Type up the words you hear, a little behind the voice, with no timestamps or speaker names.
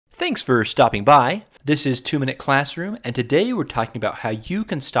Thanks for stopping by. This is 2-Minute Classroom, and today we're talking about how you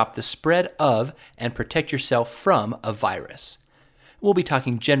can stop the spread of and protect yourself from a virus. We'll be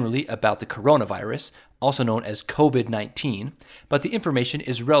talking generally about the coronavirus, also known as COVID-19, but the information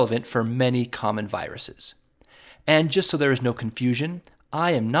is relevant for many common viruses. And just so there is no confusion,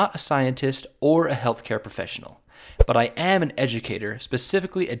 I am not a scientist or a healthcare professional, but I am an educator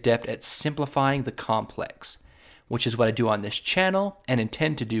specifically adept at simplifying the complex, which is what I do on this channel and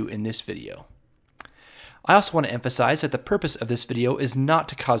intend to do in this video. I also want to emphasize that the purpose of this video is not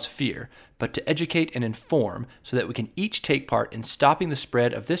to cause fear, but to educate and inform so that we can each take part in stopping the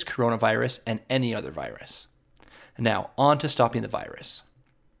spread of this coronavirus and any other virus. Now, on to stopping the virus.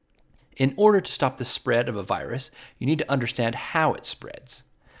 In order to stop the spread of a virus, you need to understand how it spreads.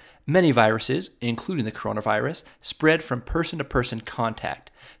 Many viruses, including the coronavirus, spread from person-to-person contact,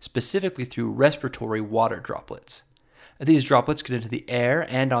 specifically through respiratory water droplets. These droplets get into the air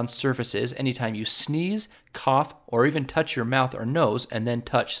and on surfaces anytime you sneeze, cough, or even touch your mouth or nose and then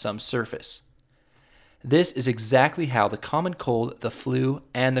touch some surface. This is exactly how the common cold, the flu,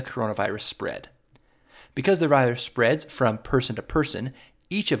 and the coronavirus spread. Because the virus spreads from person to person,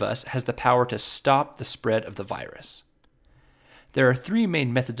 each of us has the power to stop the spread of the virus. There are 3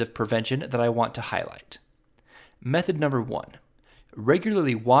 main methods of prevention that I want to highlight. Method number 1.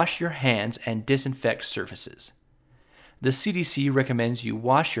 Regularly wash your hands and disinfect surfaces. The CDC recommends you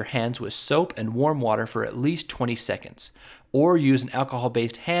wash your hands with soap and warm water for at least 20 seconds, or use an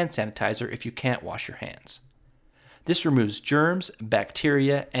alcohol-based hand sanitizer if you can't wash your hands. This removes germs,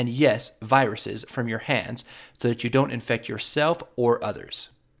 bacteria, and yes, viruses from your hands so that you don't infect yourself or others.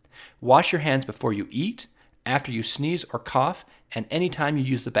 Wash your hands before you eat, after you sneeze or cough, and anytime you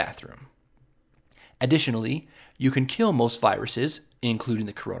use the bathroom. Additionally, you can kill most viruses, including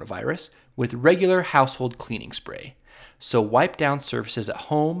the coronavirus, with regular household cleaning spray. So wipe down surfaces at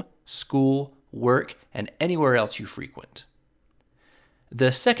home, school, work, and anywhere else you frequent.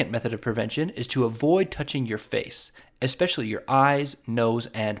 The second method of prevention is to avoid touching your face, especially your eyes, nose,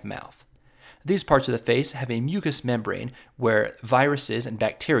 and mouth. These parts of the face have a mucous membrane where viruses and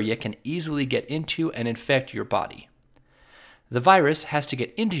bacteria can easily get into and infect your body. The virus has to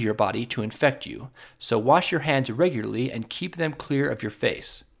get into your body to infect you, so wash your hands regularly and keep them clear of your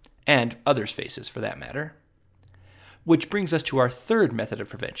face, and others' faces for that matter. Which brings us to our third method of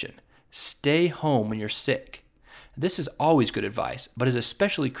prevention. Stay home when you're sick. This is always good advice, but is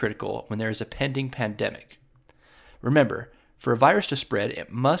especially critical when there is a pending pandemic. Remember, for a virus to spread, it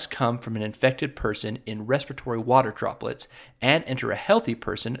must come from an infected person in respiratory water droplets and enter a healthy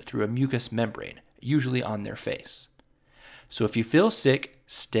person through a mucous membrane, usually on their face. So if you feel sick,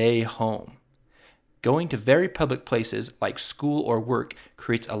 stay home. Going to very public places like school or work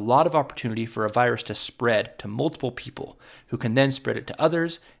creates a lot of opportunity for a virus to spread to multiple people who can then spread it to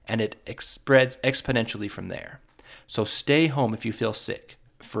others, and it spreads exponentially from there. So stay home if you feel sick,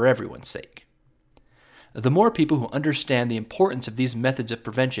 for everyone's sake. The more people who understand the importance of these methods of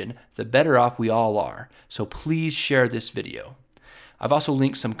prevention, the better off we all are, so please share this video. I've also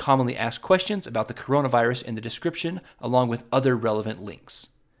linked some commonly asked questions about the coronavirus in the description, along with other relevant links.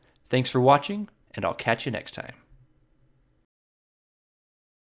 Thanks for watching, and I'll catch you next time.